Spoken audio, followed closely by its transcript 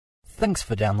Thanks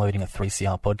for downloading a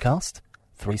 3CR podcast.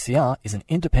 3CR is an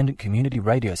independent community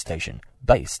radio station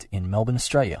based in Melbourne,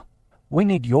 Australia. We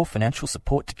need your financial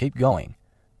support to keep going.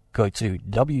 Go to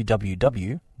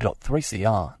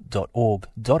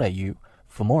www.3cr.org.au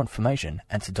for more information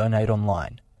and to donate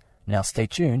online. Now stay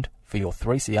tuned for your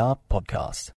 3CR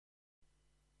podcast.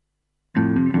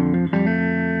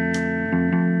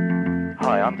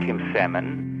 Hi, I'm Kim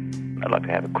Salmon. I'd like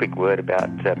to have a quick word about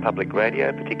public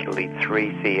radio, particularly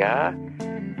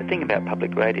 3CR. The thing about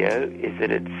public radio is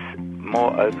that it's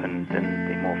more open than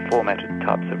the more formatted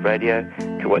types of radio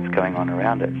to what's going on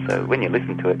around it. So when you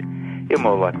listen to it, you're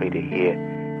more likely to hear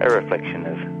a reflection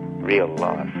of real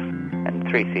life. And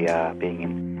 3CR, being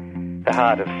in the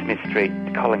heart of Smith Street,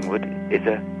 Collingwood, is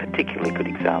a particularly good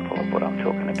example of what I'm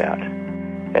talking about.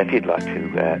 If you'd like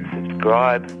to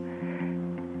subscribe,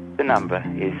 the number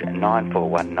is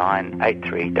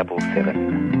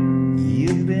 94198377.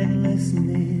 You've been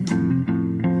listening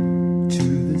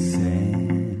to the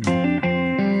sand.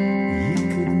 You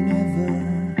could never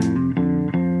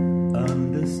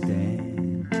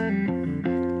understand.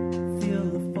 Feel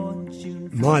the fortune.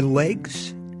 My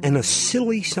legs and a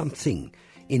silly something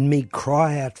in me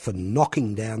cry out for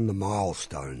knocking down the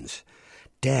milestones,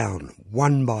 down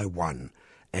one by one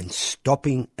and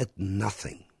stopping at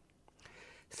nothing.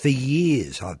 For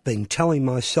years I've been telling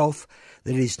myself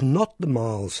that it is not the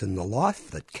miles in the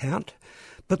life that count,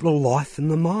 but the life in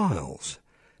the miles.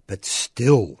 But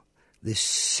still, this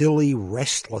silly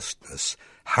restlessness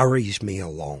hurries me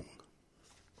along.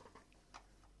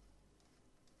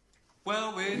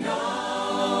 Well, we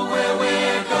know where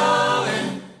we're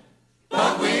going,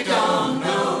 but we don't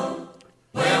know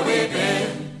where we've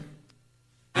been.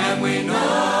 And we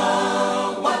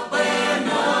know what we're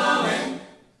knowing,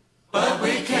 but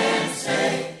we can't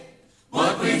say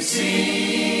what we've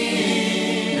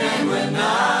seen. And we're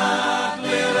not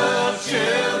little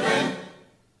children,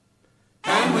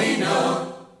 and we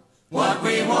know what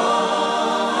we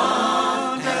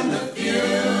want, and the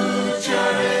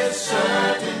future is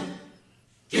certain.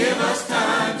 Give us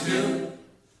time to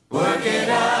work it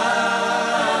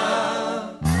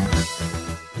out.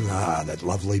 Ah, that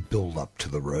lovely build-up to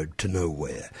the road to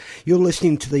nowhere. You're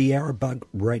listening to the Yarrabug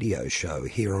Radio Show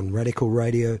here on Radical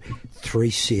Radio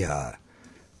 3CR.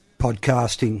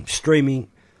 Podcasting, streaming,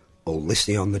 or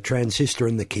listening on the transistor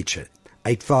in the kitchen.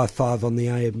 855 on the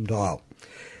AM dial.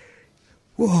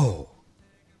 Whoa.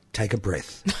 Take a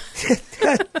breath.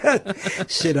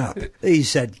 Sit up.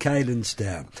 Ease that cadence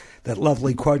down. That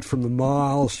lovely quote from the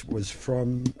Miles was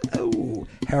from,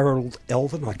 Harold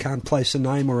Elvin. I can't place a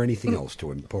name or anything else to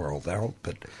him, poor old Harold,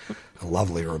 but a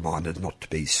lovely reminder not to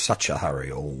be such a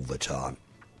hurry all the time.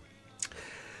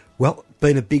 Well,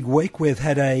 been a big week. We've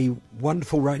had a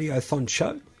wonderful radiothon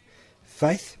show.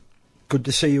 Faith, good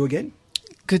to see you again.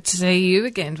 Good to see you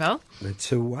again, Val. That's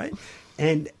the way.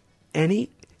 And Annie,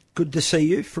 good to see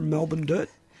you from Melbourne Dirt.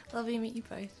 Lovely to meet you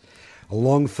both.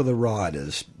 Along for the ride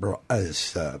as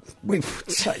we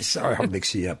would say. Sorry, I'm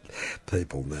mixing up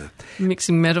people now.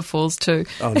 Mixing metaphors too.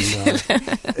 Oh, no.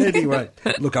 Anyway,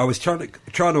 look, I was trying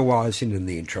to wise in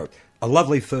the intro. A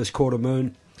lovely first quarter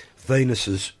moon. Venus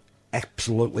is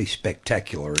absolutely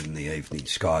spectacular in the evening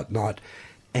sky at night.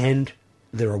 And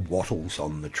there are wattles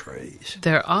on the trees.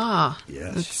 There are.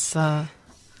 Yes. It's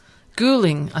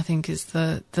Guling, I think, is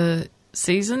the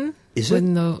season. Is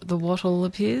when the wattle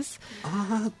appears.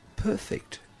 Ah,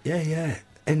 perfect. Yeah.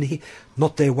 And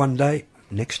not there one day,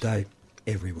 next day,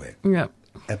 everywhere. Yep.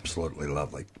 Absolutely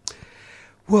lovely.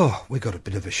 Well, we got a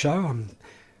bit of a show.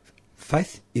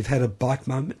 Faith, you've had a bike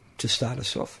moment to start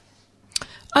us off.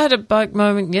 I had a bike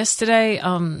moment yesterday.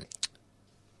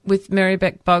 With Mary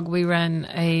Beck Bug, we ran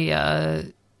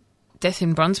a Death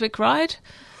in Brunswick ride,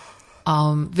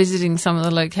 visiting some of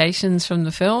the locations from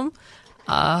the film.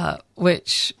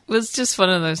 Which was just one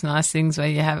of those nice things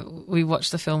where we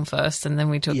watched the film first and then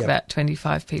we took about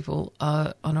 25 people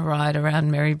on a ride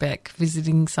around Mary Beck,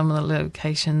 visiting some of the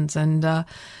locations. And,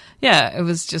 it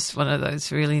was just one of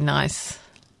those really nice,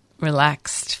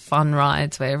 relaxed, fun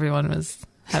rides where everyone was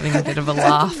having a bit of a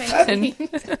laugh.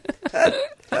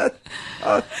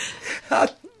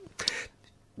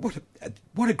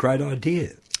 What a great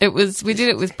idea. We did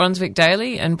it with Brunswick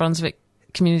Daily and Brunswick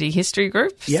Community History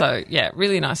Group. Yep. So,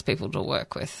 really nice people to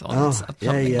work with on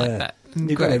something like that.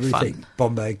 You've got everything. Fun.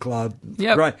 Bombay Club,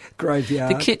 yep.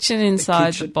 graveyard. The kitchen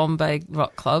inside the Bombay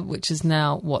Rock Club, which is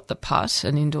now What the Putt,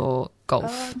 an indoor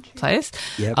golf place,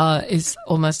 is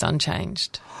almost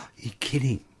unchanged. You're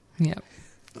kidding. Yep.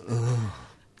 Oh.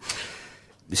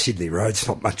 The Sydney Road's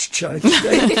not much changed.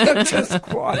 Just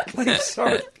quietly,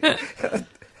 sorry.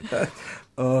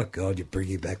 Oh, God, you're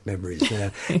bringing back memories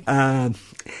now.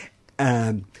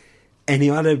 And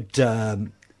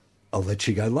I'll let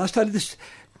you go last. I did this,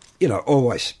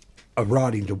 always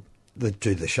riding to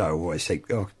do the show, I always think,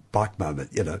 bike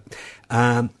moment,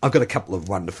 I've got a couple of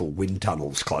wonderful wind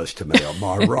tunnels close to me on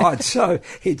my ride, so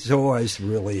it's always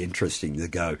really interesting to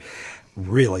go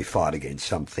really fight against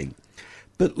something.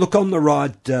 But look, on the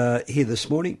ride here this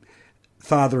morning,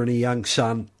 father and a young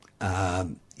son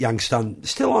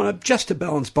still on just a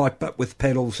balanced bike but with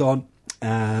pedals on,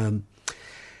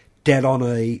 dad on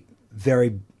a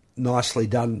very nicely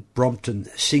done Brompton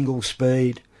single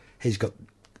speed. He's got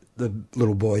the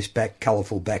little boy's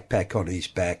colourful backpack on his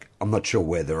back. I'm not sure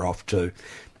where they're off to.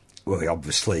 Well, they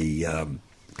obviously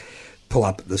pull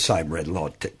up at the same red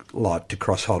light to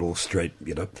cross Hoddle Street.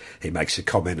 He makes a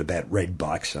comment about red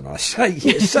bikes, and I say,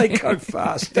 yes, they go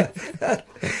faster.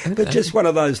 But just one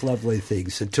of those lovely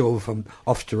things, the two of them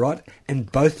off to ride,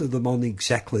 and both of them on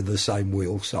exactly the same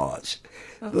wheel size.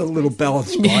 The little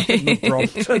balance bike and the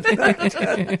Brompton.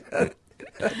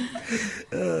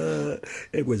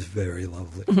 It was very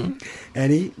lovely.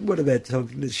 Annie, what about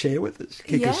something to share with us?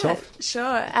 Kick us off.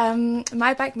 Sure.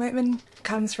 My bike moment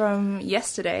comes from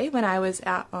yesterday when I was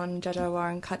out on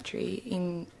Jajawarren country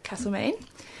in Castlemaine,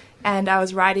 and I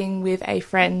was riding with a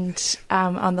friend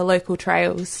on the local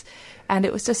trails, and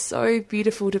it was just so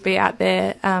beautiful to be out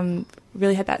there.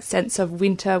 Really had that sense of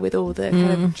winter with all the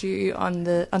kind of dew on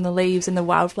the leaves, and the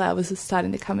wildflowers were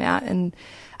starting to come out. And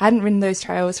I hadn't ridden those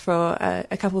trails for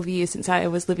a couple of years since I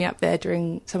was living up there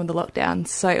during some of the lockdowns.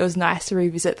 So it was nice to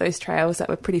revisit those trails that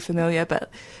were pretty familiar, but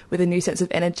with a new sense of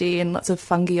energy and lots of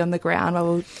fungi on the ground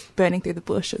while we were burning through the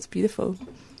bush. It was beautiful.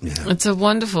 Yeah. It's a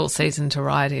wonderful season to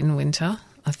ride in winter,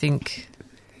 I think.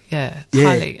 Yeah.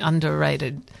 Highly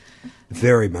underrated.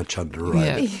 Very much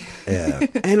underrated. Yeah.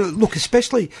 And look,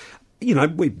 especially,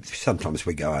 sometimes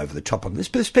we go over the top on this,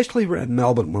 but especially around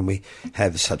Melbourne when we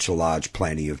have such a large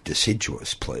planting of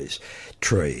deciduous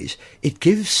trees, it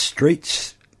gives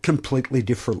streets completely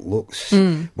different looks.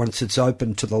 Once it's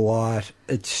open to the light,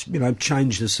 it's,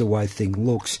 changes the way thing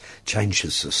looks,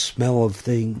 changes the smell of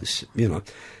things,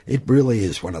 It really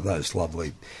is one of those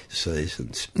lovely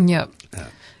seasons. Yep.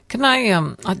 Can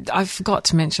I forgot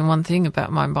to mention one thing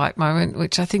about my bike moment,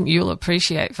 which I think you'll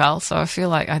appreciate, Val, so I feel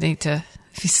like I need to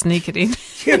sneak it in.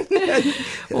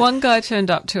 One guy turned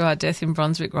up to our Death in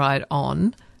Brunswick ride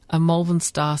on a Malvern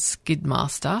Star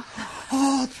Skidmaster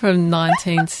from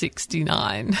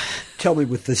 1969. Tell me,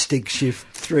 with the stick shift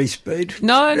 3-speed?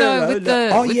 No, with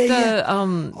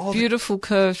the beautiful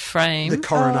curved frame. The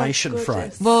coronation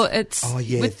frame. Well, it's... Oh,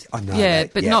 yeah, I know yeah,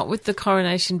 that. not with the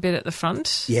coronation bit at the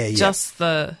front. Yeah. Just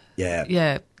the... Yeah.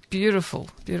 Yeah, beautiful.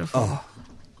 Oh,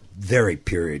 very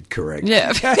period correct.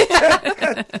 Yeah.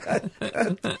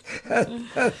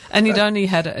 And he'd only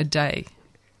had it a day.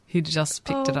 He'd just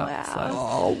picked it up. Wow. So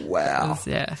oh, wow.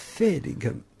 Yeah. Fair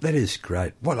dinkum. That is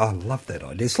great. Well, I love that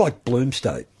idea. It's like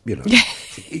Bloomstate,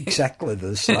 exactly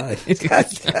the same.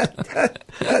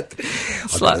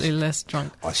 Slightly less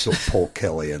drunk. I saw Paul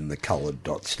Kelly and the coloured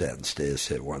dots downstairs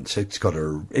there once.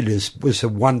 Was a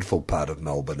wonderful part of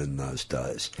Melbourne in those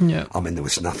days. Yeah. I mean, there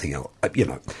was nothing else.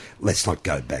 Let's not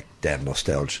go back down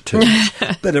nostalgia too much.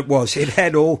 But it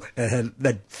had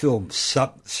that film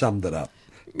summed it up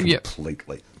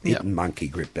completely. Yep. Monkey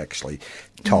Grip actually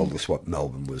told us what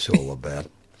Melbourne was all about.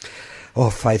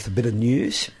 Oh, Faith, a bit of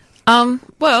news?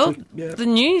 The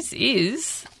news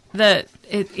is that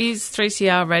it is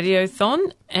 3CR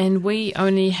Radiothon, and we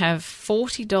only have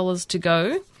 $40 to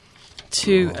go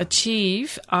to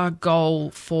achieve our goal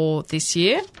for this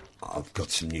year. I've got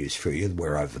some news for you.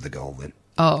 We're over the goal then.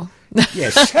 Oh.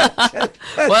 Yes.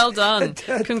 Well done.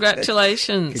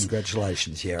 Congratulations.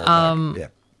 Congratulations, yeah.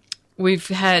 We've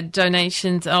had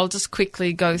donations. I'll just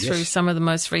quickly go through some of the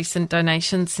most recent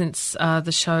donations since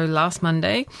the show last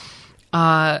Monday.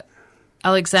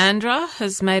 Alexandra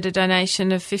has made a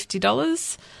donation of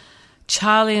 $50.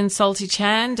 Charlie and Salty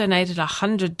Chan donated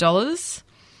 $100.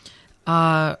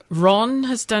 Ron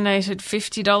has donated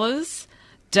 $50.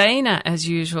 Dana, as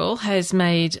usual, has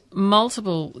made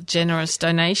multiple generous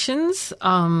donations.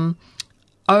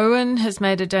 Owen has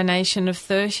made a donation of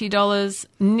 $30.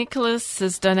 Nicholas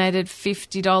has donated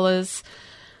 $50.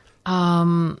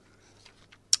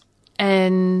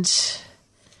 And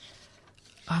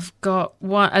I've got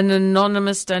an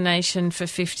anonymous donation for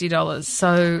 $50.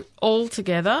 So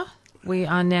altogether, we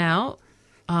are now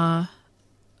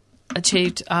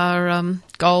achieved our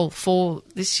goal for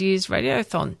this year's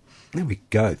Radiothon. There we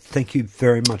go. Thank you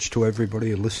very much to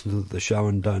everybody who listens to the show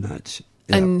and donates.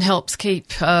 And helps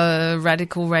keep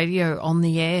Radical Radio on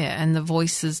the air, and the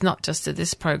voices, not just of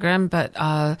this program, but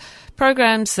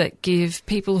programs that give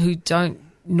people who don't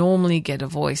normally get a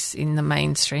voice in the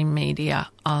mainstream media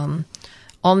on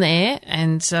air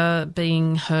and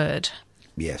being heard.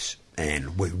 Yes,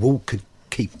 and we will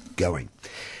keep going.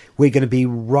 We're going to be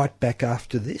right back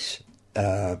after this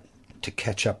to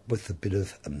catch up with a bit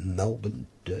of Melbourne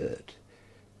dirt.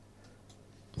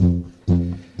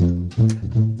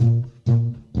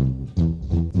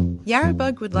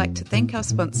 Yarrabug would like to thank our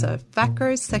sponsor,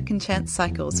 Vacro's Second Chance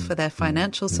Cycles, for their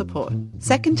financial support.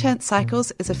 Second Chance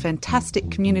Cycles is a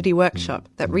fantastic community workshop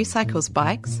that recycles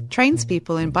bikes, trains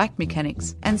people in bike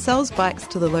mechanics, and sells bikes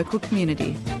to the local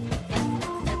community.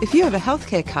 If you have a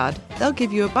healthcare card, they'll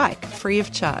give you a bike free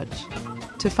of charge.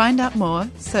 To find out more,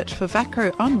 search for Vacro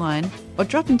online or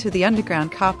drop into the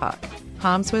underground car park,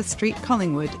 Harmsworth Street,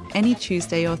 Collingwood, any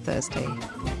Tuesday or Thursday.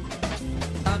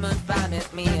 Come and find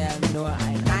at me and know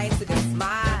I'm nice and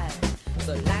smile.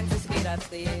 So long as we don't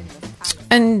see it.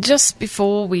 And just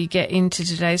before we get into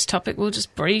today's topic, we'll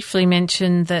just briefly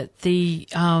mention that the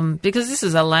because this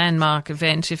is a landmark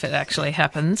event if it actually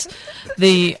happens,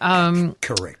 the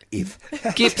Correct, if.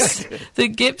 the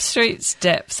Gipp Street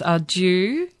steps are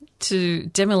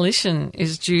demolition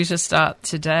is due to start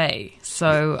today.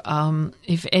 So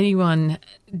if anyone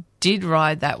did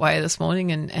ride that way this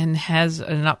morning and has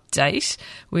an update,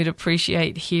 we'd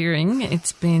appreciate hearing.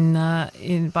 It's been,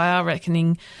 by our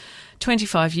reckoning,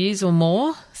 25 years or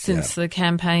more since the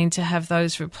campaign to have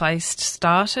those replaced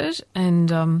started,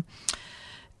 and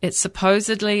it's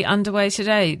supposedly underway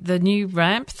today. The new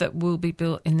ramp that will be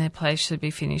built in their place should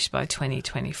be finished by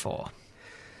 2024.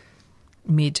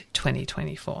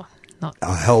 Mid-2024.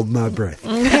 I held my breath.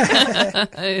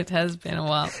 It has been a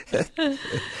while.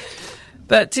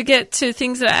 But to get to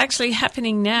things that are actually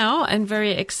happening now and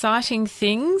very exciting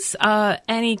things,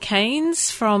 Annie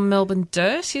Keynes from Melbourne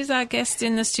Dirt is our guest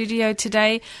in the studio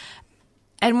today.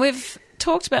 And we've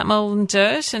talked about Melbourne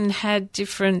Dirt and had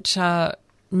different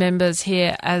members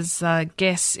here as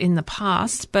guests in the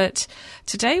past. But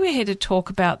today we're here to talk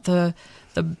about the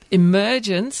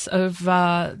emergence of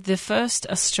the first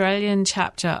Australian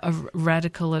chapter of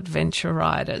Radical Adventure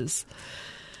Riders.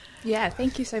 Yeah,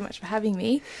 thank you so much for having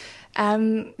me.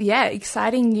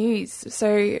 Exciting news.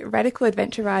 So Radical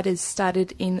Adventure Riders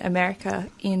started in America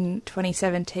in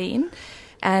 2017,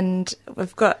 and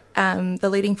we've got the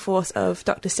leading force of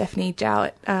Dr. Stephanie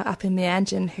Jowett up in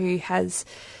Meanjin, who has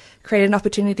created an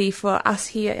opportunity for us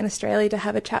here in Australia to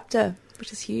have a chapter,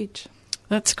 which is huge.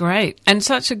 That's great, and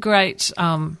such a great,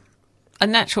 a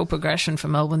natural progression for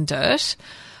Melbourne Dirt.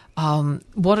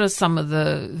 What are some of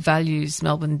the values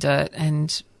Melbourne Dirt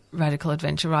and Radical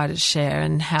Adventure Riders share,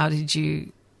 and how did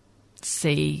you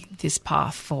see this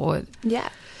path forward? Yeah.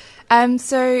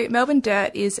 So Melbourne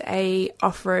Dirt is a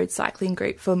off-road cycling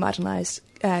group for marginalised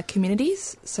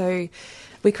communities. So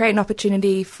we create an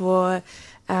opportunity for,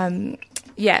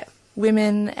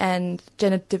 women and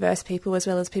gender diverse people as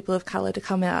well as people of colour to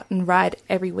come out and ride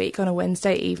every week on a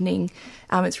Wednesday evening.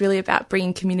 It's really about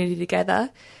bringing community together.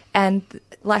 And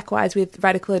likewise with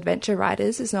Radical Adventure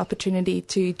Riders, it's an opportunity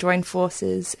to join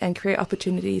forces and create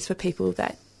opportunities for people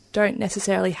that don't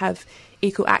necessarily have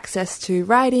equal access to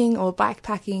riding or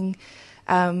bikepacking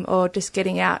or just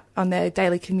getting out on their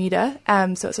daily commuter.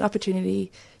 So it's an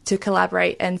opportunity to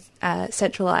collaborate and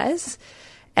centralise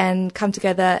and come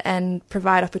together and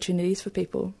provide opportunities for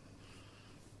people.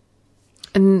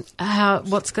 And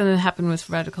what's going to happen with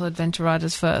Radical Adventure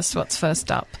Riders first? What's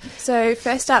first up? So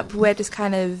first up, we're just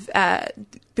kind of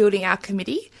building our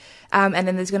committee, and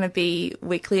then there's going to be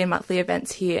weekly and monthly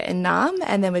events here in Naarm,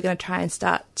 and then we're going to try and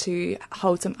start to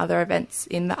hold some other events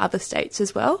in the other states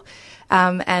as well.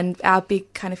 And our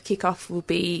big kind of kick-off will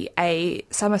be a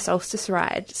summer solstice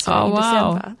ride in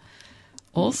December.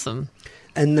 Awesome.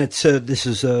 And this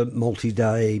is a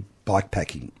multi-day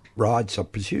bikepacking rides, I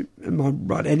presume. Am I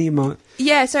right, Annie?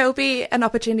 Yeah, so it'll be an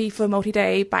opportunity for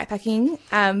multi-day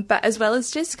bikepacking, but as well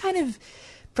as just kind of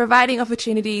providing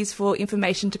opportunities for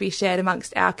information to be shared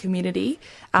amongst our community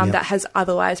that has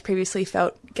otherwise previously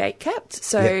felt gatekept.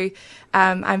 So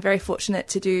I'm very fortunate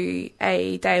to do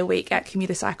a day a week at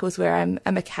Commuter Cycles where I'm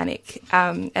a mechanic,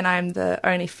 and I'm the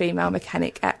only female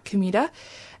mechanic at Commuter.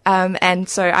 And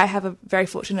so I have a very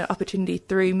fortunate opportunity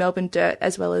through Melbourne Dirt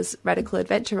as well as Radical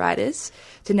Adventure Riders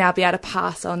to now be able to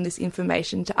pass on this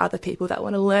information to other people that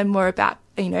want to learn more about,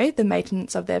 the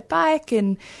maintenance of their bike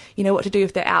and, what to do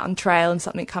if they're out on trail and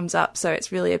something comes up. So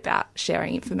it's really about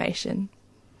sharing information.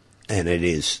 And it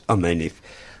is. I mean, if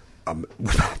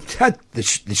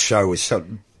this show is so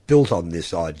built on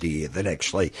this idea that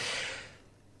actually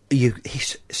you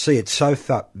see it so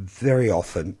far very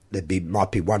often.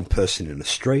 Might be one person in a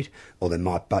street, or there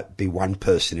might be one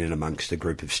person in amongst a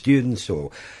group of students,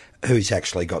 or who's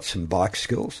actually got some bike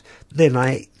skills, then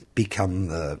they become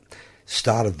the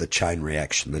start of the chain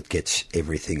reaction that gets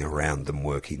everything around them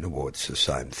working towards the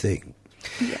same thing.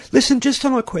 Yeah. Listen, just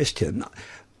on a question,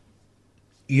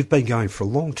 you've been going for a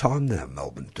long time now,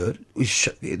 Melbourne Dirt.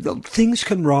 Things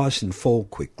can rise and fall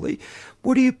quickly.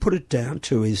 What do you put it down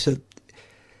to? Is it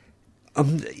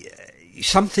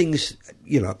some things,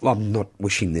 I'm not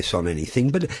wishing this on anything,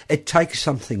 but it takes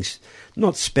something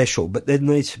not special, but there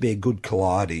needs to be a good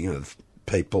colliding of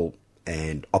people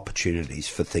and opportunities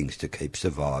for things to keep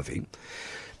surviving.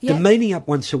 Yeah. Do meeting up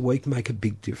once a week make a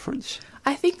big difference?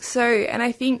 I think so, and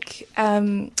I think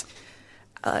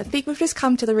we've just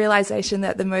come to the realisation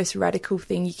that the most radical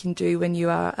thing you can do when you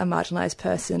are a marginalised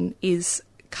person is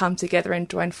come together and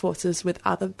join forces with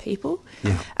other people.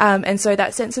 Yeah. And so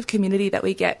that sense of community that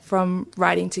we get from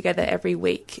riding together every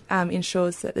week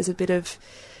ensures that there's a bit of,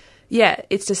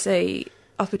 it's just a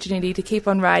opportunity to keep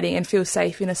on riding and feel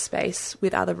safe in a space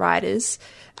with other riders.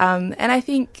 And I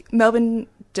think Melbourne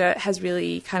Dirt has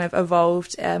really kind of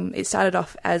evolved. It started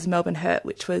off as Melbourne Hurt,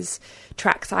 which was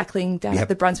track cycling down at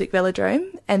the Brunswick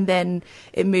Velodrome, and then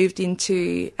it moved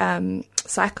into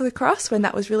cyclocross when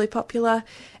that was really popular,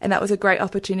 and that was a great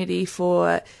opportunity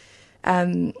for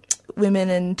women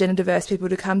and gender diverse people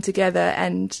to come together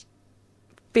and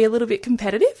be a little bit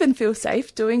competitive and feel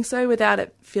safe doing so without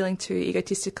it feeling too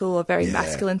egotistical or very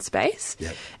masculine space.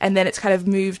 Yep. And then it's kind of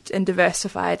moved and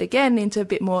diversified again into a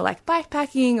bit more like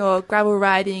bikepacking or gravel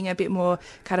riding, a bit more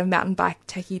kind of mountain bike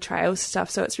techie trails stuff.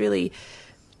 So it's really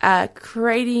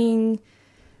creating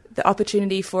the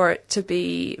opportunity for it to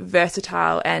be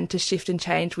versatile and to shift and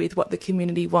change with what the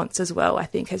community wants as well, I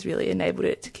think has really enabled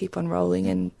it to keep on rolling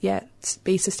and,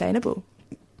 be sustainable.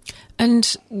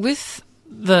 And with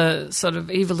the sort of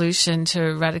evolution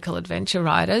to radical adventure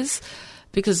riders,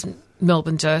 because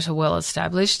Melbourne Dirt are well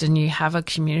established and you have a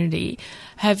community,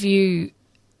 have you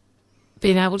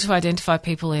been able to identify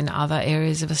people in other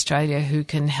areas of Australia who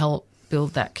can help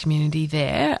build that community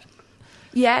there?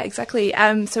 Yeah, exactly.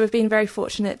 So we've been very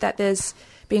fortunate that there's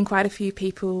been quite a few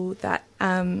people that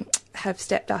have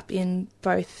stepped up in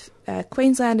both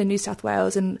Queensland and New South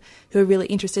Wales and who are really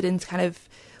interested in kind of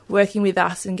working with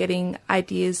us and getting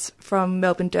ideas from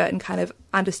Melbourne Dirt and kind of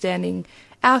understanding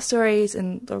our stories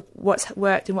and what's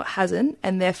worked and what hasn't,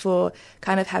 and therefore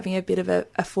kind of having a bit of a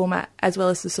format as well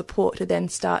as the support to then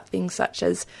start things such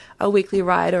as a weekly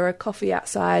ride or a coffee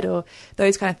outside or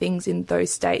those kind of things in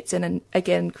those states, and then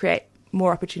again create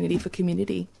more opportunity for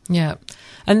community. Yeah.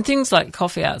 And things like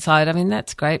coffee outside, I mean,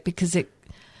 that's great because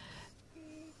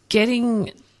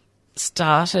getting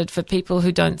started for people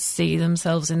who don't see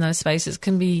themselves in those spaces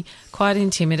can be quite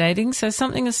intimidating. So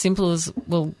something as simple as,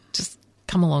 well, just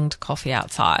come along to coffee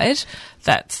outside,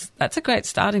 that's a great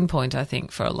starting point, I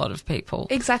think, for a lot of people.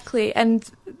 Exactly. And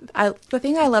the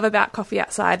thing I love about coffee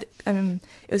outside, it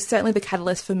was certainly the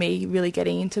catalyst for me really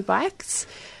getting into bikes,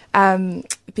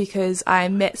 because I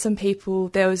met some people,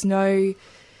 there was no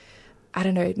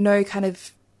kind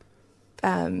of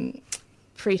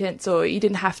pretense, or you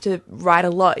didn't have to ride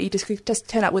a lot. You could just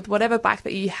turn up with whatever bike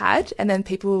that you had, and then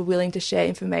people were willing to share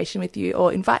information with you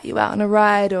or invite you out on a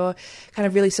ride or kind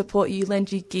of really support you,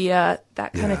 lend you gear,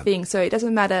 that kind of thing. So it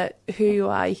doesn't matter who you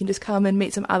are, you can just come and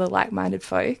meet some other like-minded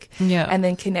folk and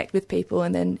then connect with people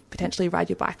and then potentially ride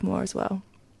your bike more as well.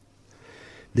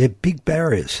 They're big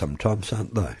barriers sometimes,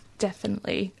 aren't they?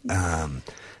 Definitely. And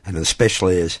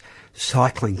especially as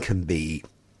cycling can be,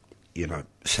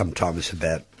 sometimes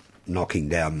about knocking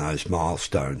down those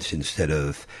milestones instead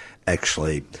of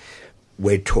actually,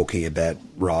 we're talking about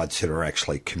rides that are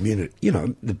actually community,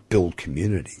 that build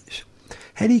communities.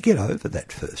 How do you get over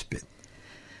that first bit?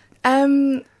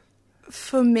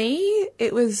 For me,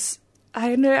 it was, I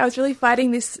don't know, I was really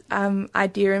fighting this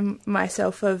idea in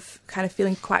myself of kind of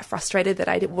feeling quite frustrated that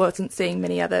I wasn't seeing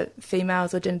many other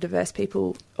females or gender diverse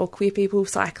people or queer people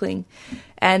cycling.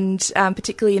 And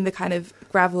particularly in the kind of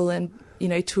gravel and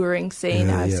touring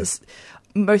scene. I was just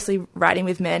mostly riding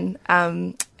with men.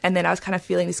 And then I was kind of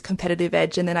feeling this competitive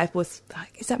edge. And then I was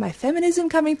like, is that my feminism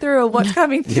coming through or what's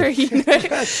coming through?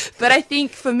 But I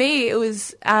think for me, it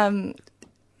was kind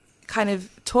of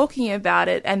talking about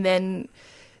it and then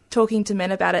talking to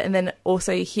men about it and then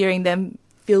also hearing them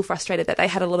feel frustrated that they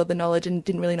had a lot of the knowledge and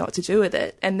didn't really know what to do with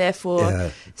it. And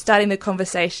therefore starting the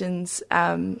conversations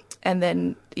and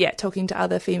then, talking to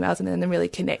other females and then really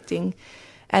connecting.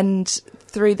 And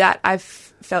through that, I've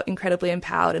felt incredibly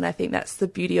empowered. And I think that's the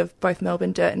beauty of both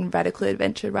Melbourne Dirt and Radical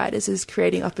Adventure Riders, is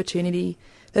creating opportunity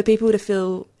for people to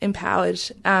feel empowered.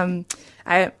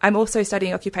 I'm also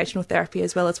studying occupational therapy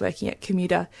as well as working at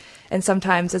Commuter, and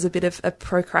sometimes as a bit of a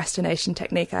procrastination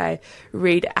technique, I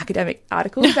read academic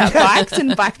articles about bikes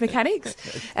and bike mechanics.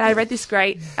 And I read this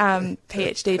great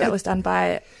PhD that was done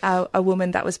by a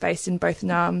woman that was based in both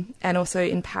Naarm and also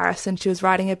in Paris, and she was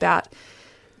writing about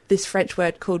this French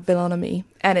word called vélonomie,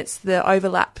 and it's the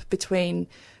overlap between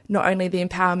not only the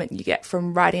empowerment you get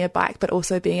from riding a bike, but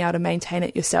also being able to maintain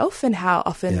it yourself, and how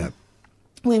often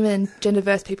women,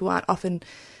 gender-diverse people aren't often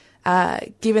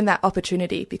given that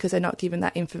opportunity because they're not given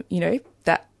that,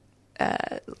 that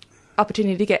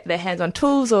opportunity to get their hands on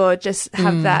tools or just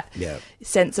have that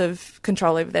sense of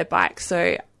control over their bike.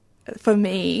 So for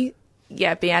me,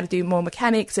 being able to do more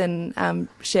mechanics and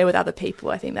share with other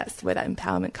people, I think that's where that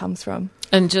empowerment comes from.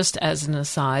 And just as an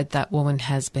aside, that woman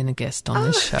has been a guest on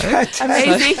this show.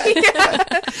 Amazing.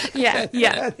 Yeah,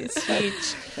 it's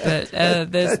huge. But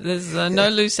there's no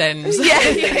loose ends. But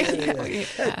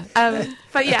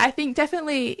I think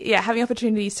definitely, having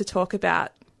opportunities to talk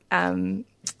about and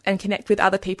connect with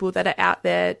other people that are out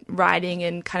there riding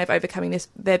and kind of overcoming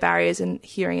their barriers and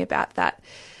hearing about that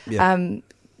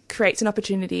creates an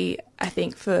opportunity, I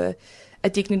think, for a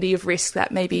dignity of risk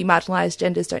that maybe marginalised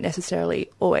genders don't necessarily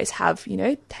always have,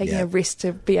 taking a risk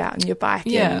to be out on your bike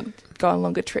and go on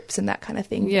longer trips and that kind of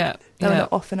thing. They're not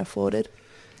often afforded.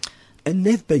 And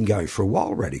they've been going for a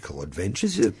while, Radical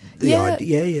Adventures.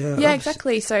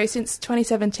 Exactly. So since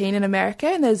 2017 in America,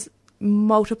 and there's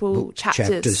multiple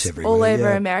chapters all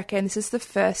over America, and this is the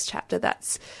first chapter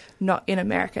that's not in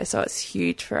America, so it's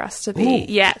huge for us to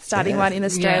be starting one in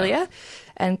Australia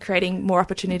and creating more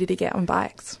opportunity to get on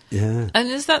bikes. And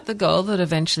is that the goal, that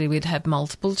eventually we'd have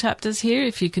multiple chapters here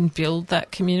if you can build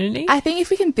that community? I think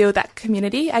if we can build that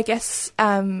community, I guess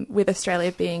with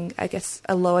Australia being,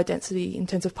 a lower density in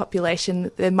terms of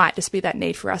population, there might just be that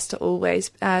need for us to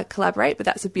always collaborate, but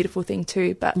that's a beautiful thing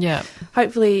too. But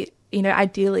hopefully,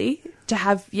 ideally to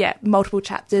have, multiple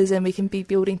chapters, and we can be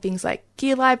building things like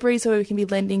gear libraries, or we can be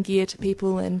lending gear to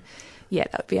people, and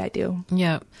that would be ideal.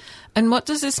 Yeah. And what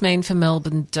does this mean for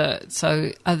Melbourne Dirt?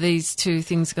 So are these two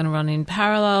things going to run in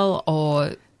parallel,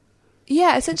 or...?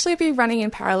 Yeah, essentially it'll be running in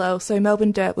parallel. So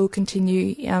Melbourne Dirt will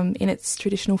continue in its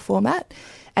traditional format,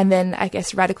 and then I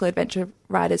guess Radical Adventure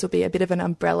Riders will be a bit of an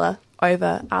umbrella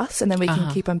over us, and then we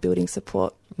can keep on building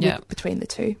support between the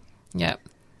two. Yeah.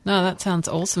 No, that sounds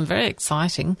awesome. Very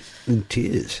exciting. It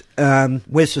is.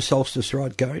 Where's the Solstice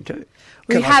Ride going to?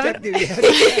 We haven't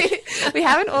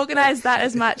organised that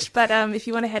as much, but if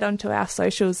you want to head on to our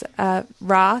socials,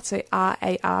 RAR, so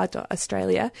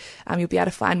rar.australia, you'll be able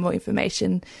to find more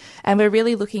information. And we're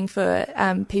really looking for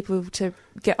people to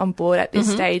get on board at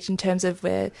this stage, in terms of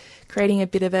we're creating a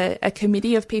bit of a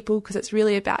committee of people, because it's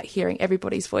really about hearing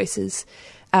everybody's voices.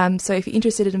 So if you're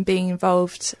interested in being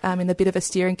involved in a bit of a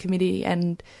steering committee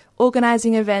and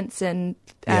organising events and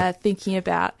thinking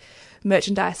about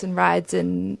merchandise and rides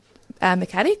and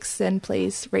mechanics, then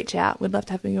please reach out. We'd love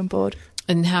to have you on board.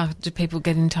 And how do people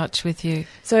get in touch with you?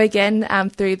 So again,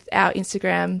 through our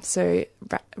Instagram, so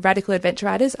Radical Adventure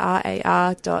Riders,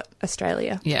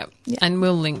 rar.australia. Yeah, and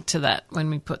we'll link to that when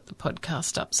we put the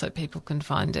podcast up so people can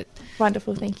find it.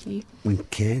 Wonderful, thank you. We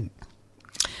can.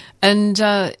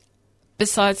 And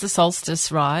besides the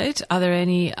Solstice Ride, are there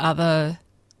any other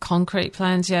concrete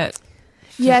plans yet?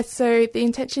 Yeah, so the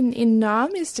intention in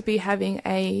Naarm is to be having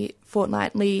a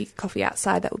fortnightly coffee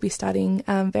outside that will be starting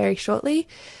very shortly.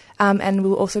 And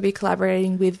we'll also be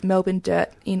collaborating with Melbourne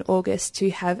Dirt in August to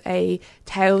have a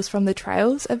Tales from the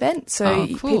Trails event. So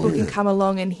people can come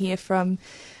along and hear from...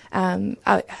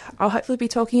 I'll hopefully be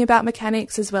talking about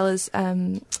mechanics, as well as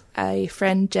a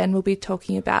friend, Jen, will be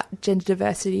talking about gender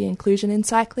diversity and inclusion in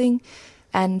cycling.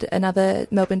 And another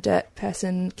Melbourne Dirt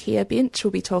person, Kia Binch,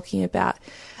 will be talking about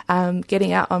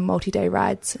getting out on multi-day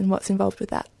rides and what's involved with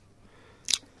that.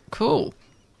 Cool.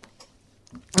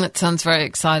 That sounds very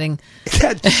exciting.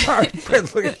 Sorry, we're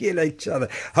looking at each other.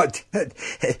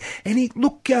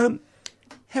 Look,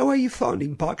 how are you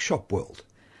finding Bike Shop World?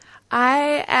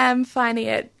 I am finding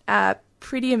it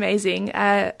pretty amazing.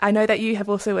 I know that you have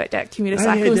also worked at Commuter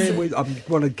Cycles. I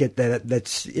want to get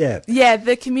that. Yeah,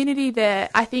 the community there,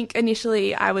 I think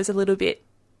initially I was a little bit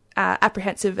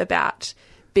apprehensive about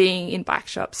being in bike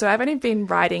shops. So I've only been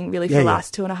riding really for the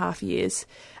last 2.5 years.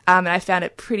 And I found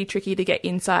it pretty tricky to get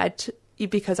inside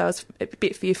because I was a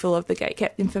bit fearful of the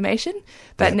gatekept information.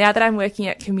 But now that I'm working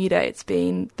at Commuter, it's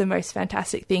been the most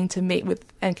fantastic thing to meet with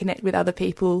and connect with other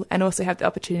people, and also have the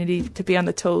opportunity to be on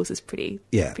the tools is pretty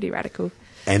radical.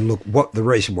 And look, the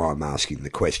reason why I'm asking the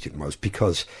question was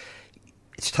because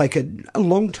it's taken a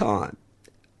long time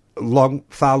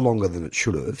far longer than it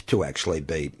should have to actually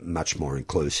be much more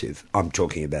inclusive. I'm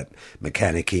talking about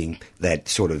mechanicking, that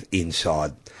sort of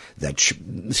inside that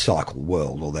cycle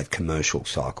world or that commercial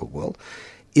cycle world.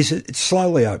 It's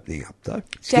slowly opening up, though?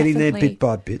 It's getting there bit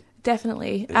by bit?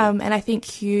 Definitely. And I think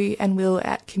Hugh and Will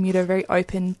at Commuter are very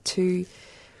open to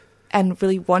and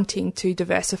really wanting to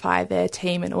diversify their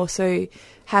team and also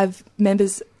have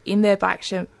members in their bike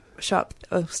shop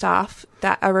or staff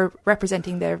that are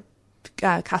representing their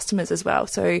customers as well.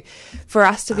 So for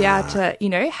us to be able to,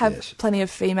 have plenty of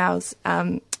females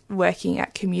working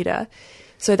at Commuter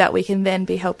so that we can then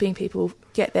be helping people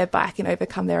get their bike and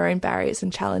overcome their own barriers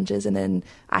and challenges, and then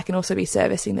I can also be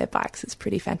servicing their bikes. It's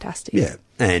pretty fantastic. Yeah,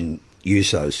 and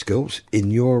use those skills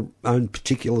in your own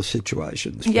particular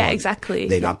situations. Yeah, exactly.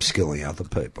 Then upskilling other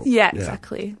people. Yeah,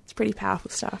 exactly. It's pretty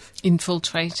powerful stuff.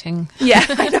 Infiltrating. Yeah,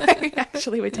 I know.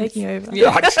 Actually, we're taking over.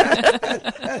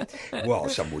 Yeah. Well,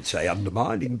 some would say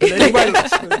undermining, but anyway,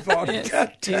 let's move on.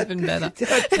 Even better.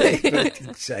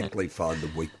 Exactly, find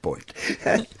the weak point.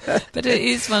 But it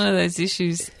is one of those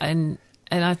issues, and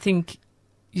I think,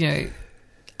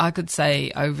 I could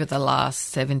say over the last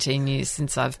 17 years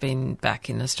since I've been back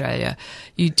in Australia,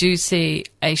 you do see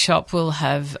a shop will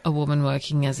have a woman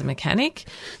working as a mechanic,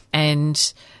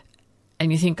 and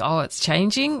you think, oh, it's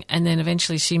changing, and then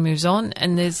eventually she moves on,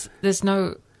 and there's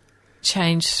no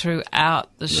change throughout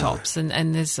the shops,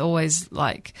 and there's always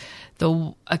like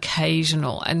the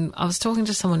occasional. And I was talking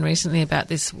to someone recently about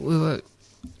this. We were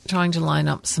trying to line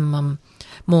up some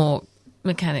more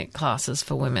mechanic classes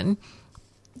for women,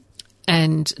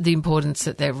 and the importance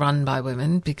that they're run by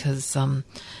women, because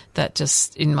that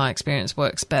just, in my experience,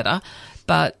 works better.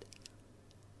 But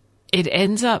it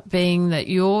ends up being that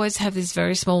you always have this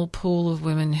very small pool of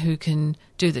women who can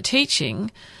do the teaching,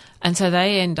 and so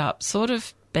they end up sort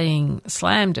of being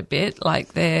slammed a bit,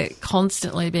 like they're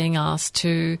constantly being asked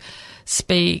to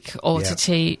speak or to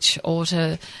teach or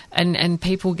to, and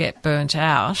people get burnt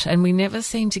out, and we never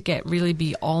seem to get really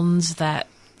beyond that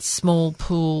small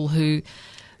pool who,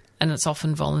 and it's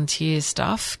often volunteer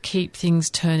stuff, keep things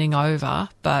turning over,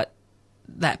 but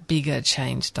that bigger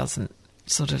change doesn't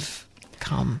sort of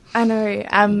come. I know,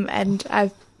 and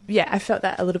I felt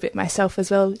that a little bit myself as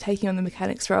well, taking on the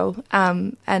mechanics role,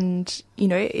 and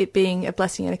it being a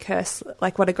blessing and a curse.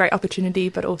 Like, what a great opportunity,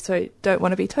 but also don't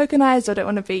want to be tokenized or don't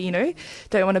want to be,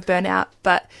 don't want to burn out.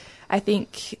 But I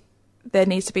think there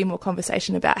needs to be more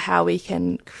conversation about how we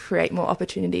can create more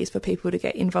opportunities for people to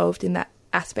get involved in that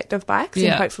aspect of bikes,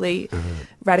 and hopefully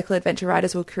Radical Adventure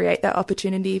Riders will create that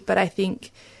opportunity. But I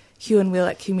think Hugh and Will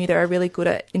at Commuter are really good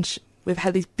at we've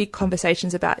had these big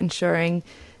conversations about ensuring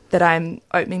that I'm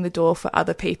opening the door for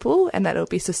other people and that it'll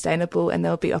be sustainable, and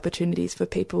there'll be opportunities for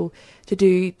people to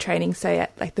do training, say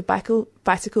at like the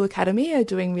Bicycle Academy are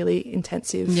doing really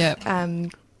intensive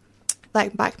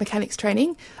like bike mechanics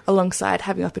training, alongside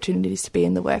having opportunities to be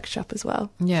in the workshop as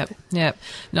well. No,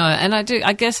 and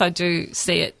I guess I do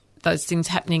see those things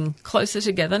happening closer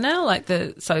together now,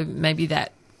 so maybe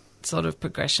that sort of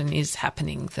progression is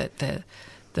happening, that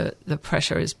the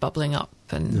pressure is bubbling up.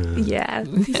 And yeah,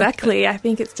 exactly. I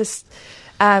think it's just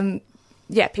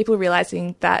people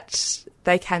realising that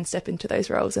they can step into those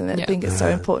roles, and I think it's so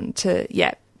important to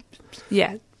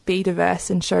be diverse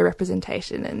and show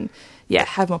representation, and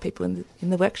have more people in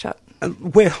the workshop.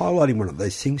 We're highlighting one of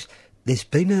those things. There's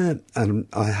been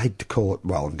I hate to call it,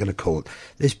 well, I'm going to call it,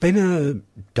 there's been a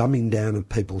dumbing down of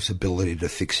people's ability to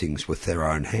fix things with their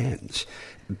own hands,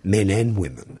 men and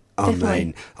women. Definitely. I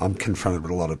mean, I'm confronted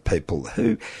with a lot of people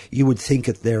who you would think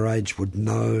at their age would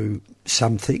know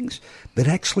some things, but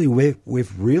actually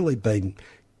we've really been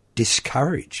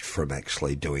discouraged from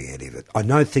actually doing any of it. I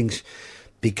know things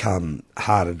become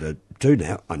harder to do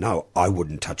now. I know I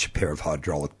wouldn't touch a pair of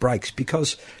hydraulic brakes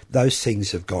because those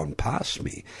things have gone past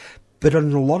me. But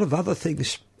on a lot of other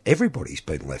things, everybody's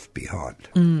been left behind.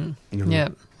 Yeah,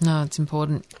 no, it's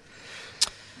important.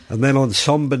 And then on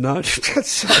sombre note...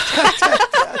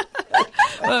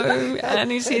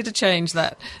 Annie's here to change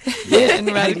that. In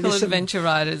Radical Adventure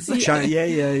Riders.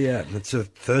 Yeah. That's the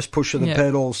first push of the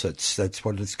pedals. That's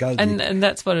what it's going to be. And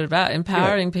that's what it's about,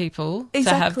 empowering people to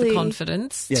have the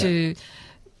confidence to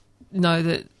know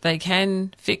that they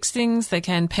can fix things, they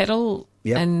can pedal,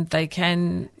 and they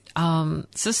can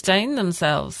sustain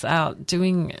themselves out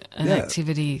doing an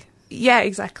activity. Yeah,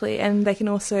 exactly. And they can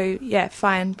also,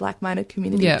 find like-minded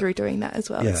community through doing that as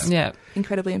well. It's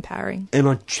incredibly empowering. And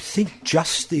I think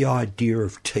just the idea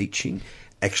of teaching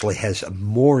actually has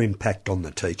more impact on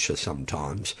the teacher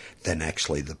sometimes than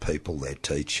actually the people they're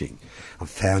teaching. I've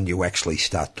found you actually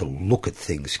start to look at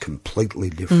things completely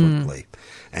differently,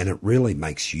 and it really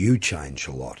makes you change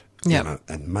a lot. Yep.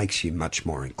 and makes you much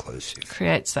more inclusive.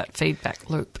 Creates that feedback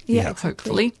loop. Yeah,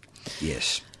 hopefully.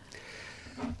 Yes.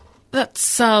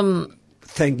 That's We want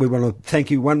to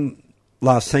thank you. One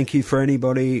last thank you for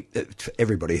everybody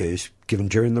who's given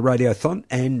during the radiothon.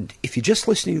 And if you're just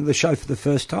listening to the show for the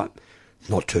first time, it's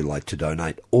not too late to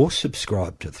donate or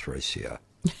subscribe to 3CR.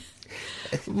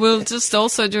 We'll just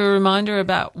also do a reminder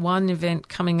about one event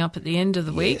coming up at the end of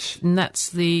the week, Yes. and that's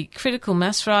the Critical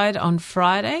Mass Ride on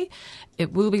Friday.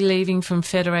 It will be leaving from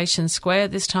Federation Square,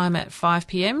 this time at 5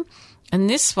 p.m. And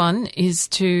this one is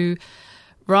to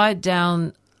ride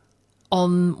down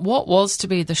on what was to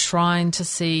be the Shrine to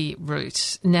Sea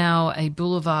route, now a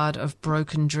boulevard of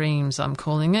broken dreams, I'm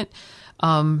calling it.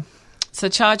 So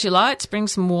charge your lights, bring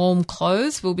some warm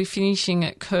clothes. We'll be finishing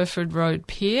at Kerford Road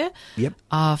Pier, Yep.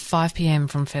 5 p.m.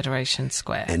 from Federation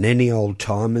Square. And any old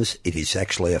timers, it is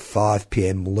actually a 5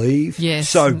 p.m. leave. Yes,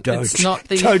 So it's not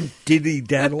the- don't diddy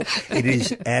daddle. It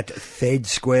is at Fed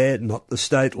Square, not the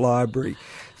State Library.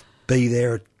 Be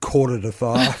there at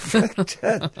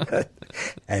 4:45.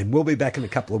 And we'll be back in a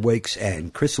couple of weeks,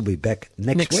 and Chris will be back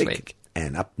next week. week.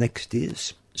 And up next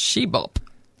is She-Bop.